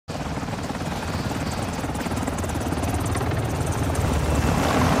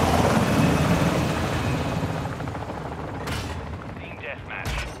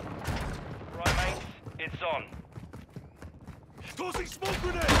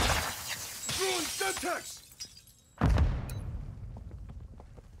Semtex!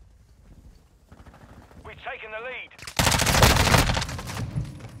 We've taken the lead.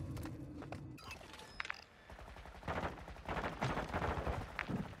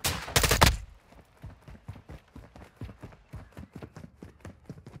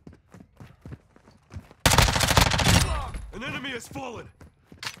 An enemy has fallen!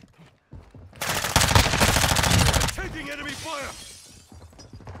 Taking enemy fire!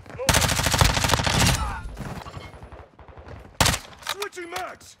 Switching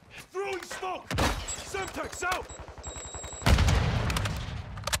mags! Throwing smoke! Semtex out!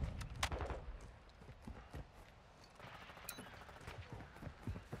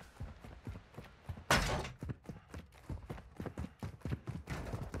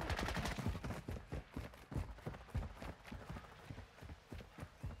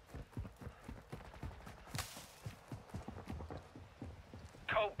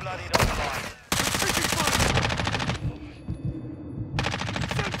 Cold-blooded online. Taking fire!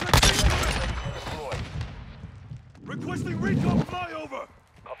 Requesting recon flyover!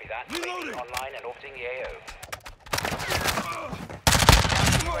 Copy that. Reloading. Online and orbiting the AO.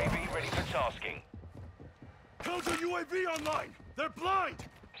 UAV ready for tasking. Counter UAV online! They're blind!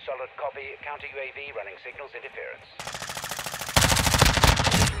 Solid copy. Counter UAV running signals interference.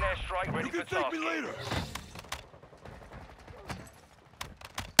 Precision airstrike ready You can for thank tasking. me later!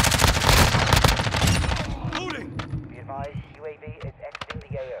 Loading! Be advised, UAV is exiting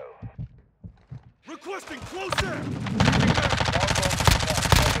the AO. Requesting close air!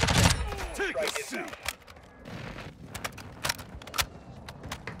 Take a seat!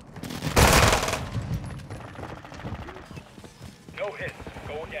 No hits.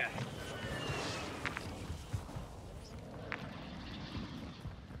 Go again.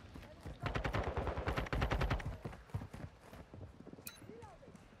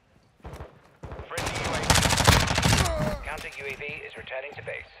 Friendly UAV. Counter UAV is returning to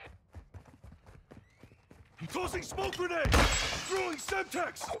base. Tossing smoke grenade! Throwing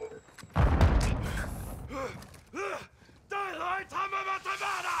Semtex! Daylight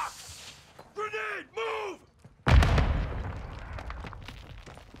Hamamatamana! Grenade, move!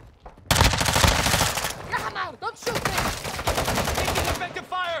 Lachmann, don't shoot me! Taking effective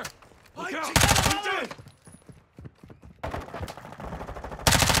fire! Look out! He's dead!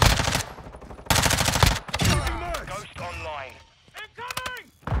 Changing mags! Ghost online. Incoming!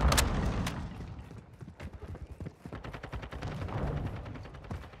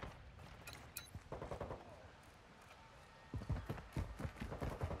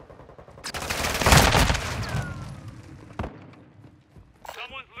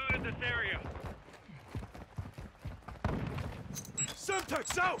 Someone's looted this area.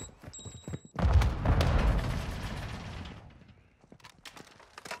 Semtex out!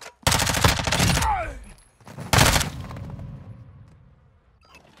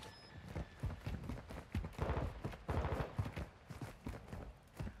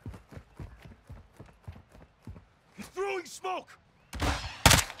 Throwing smoke!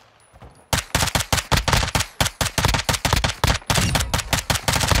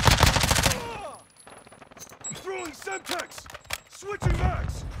 Throwing Semtex! Switching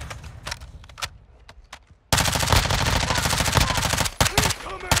mags!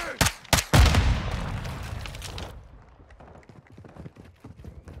 Incoming!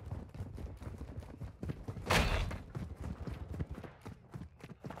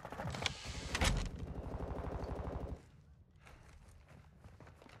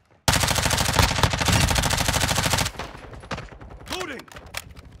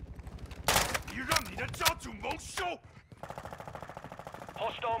 你让你的家主蒙羞！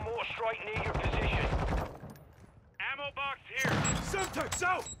 Hostile mortar strike near your position. Ammo box here. Semtex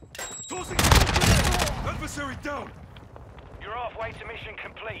out! Tossing smoke grenade! Adversary down! You're halfway to mission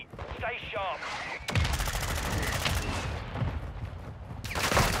complete. Stay sharp.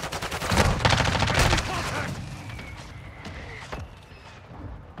 Enemy contact!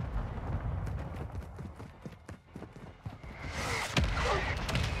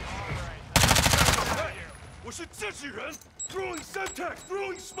 我是自己人 ！Throwing Semtex,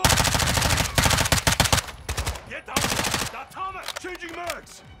 throwing smoke! 别打我，打他们 ！Changing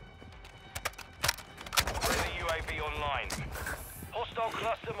mags! Friendly UAV online. Hostile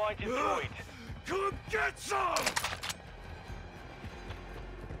cluster mine deployed. Come get some!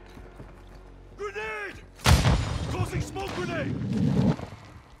 Grenade! Tossing smoke grenade!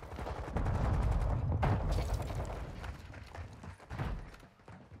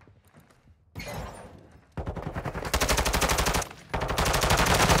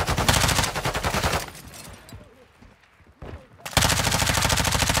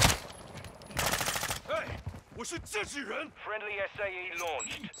 我是自己人。 Friendly SAE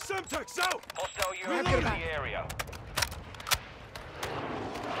launched. Semtex out. Hostile Reload. UAV in the area.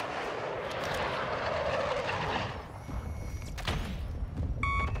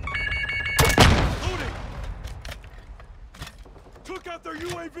 Loading. Took out their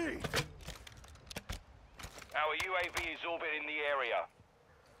UAV. Our UAV is orbiting the area.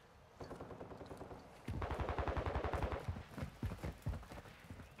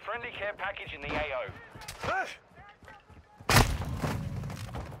 Friendly care package in the AO. Hey.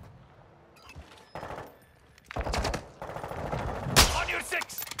 On your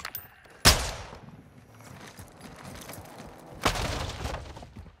six.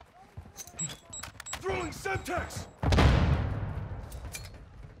 Throwing Semtex.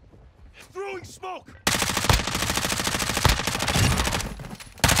 Throwing smoke.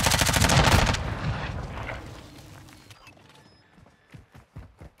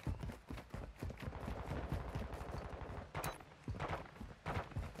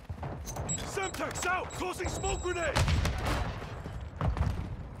 Semtex out! Tossing smoke grenade!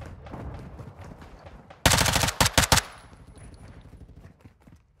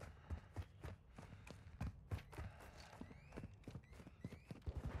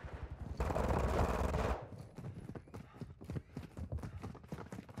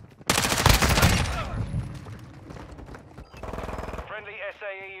 Friendly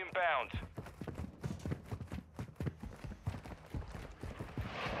SAE inbound.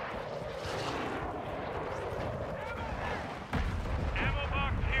 Ammo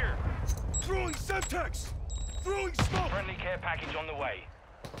box here. Throwing Semtex! Throwing smoke! Friendly care package on the way.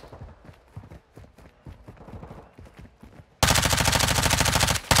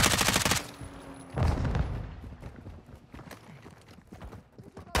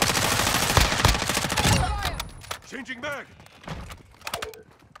 Changing mag!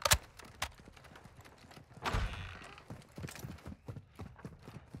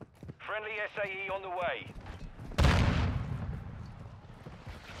 Friendly SAE on the way.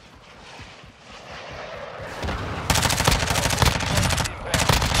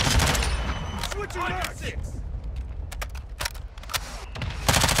 Switching mag! Six.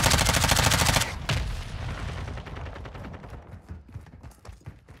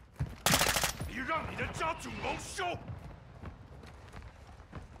 你让你的家主蒙羞！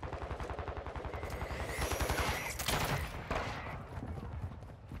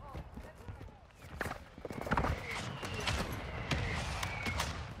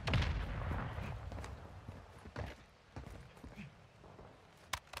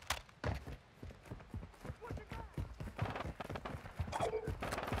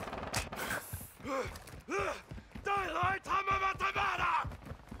 带来他们吧，他妈的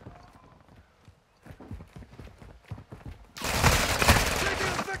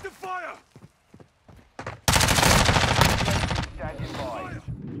 ！Taking effective fire! Standing by. Fire!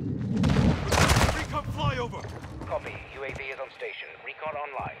 Recon flyover! Copy. UAV is on station. Recon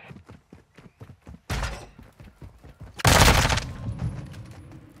online.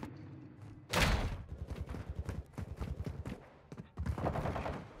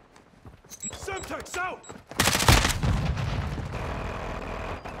 Semtex out!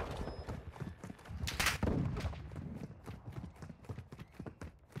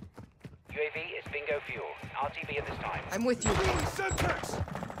 UAV is bingo fuel. RTV at this time. I'm with you. Throwing Semtex!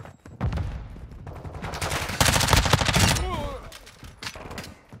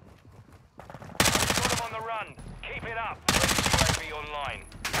 Got him on the run. Keep it up. UAV online.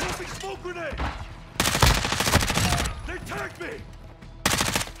 Tossing smoke grenade! They tagged me!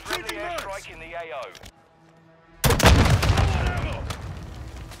 Friendly Changing mags! airstrike in the AO. Low on ammo!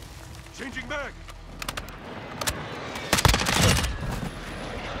 Changing mag!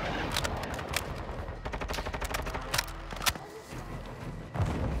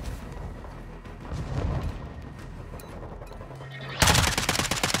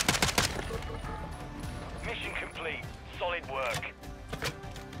 Mission complete. Solid work.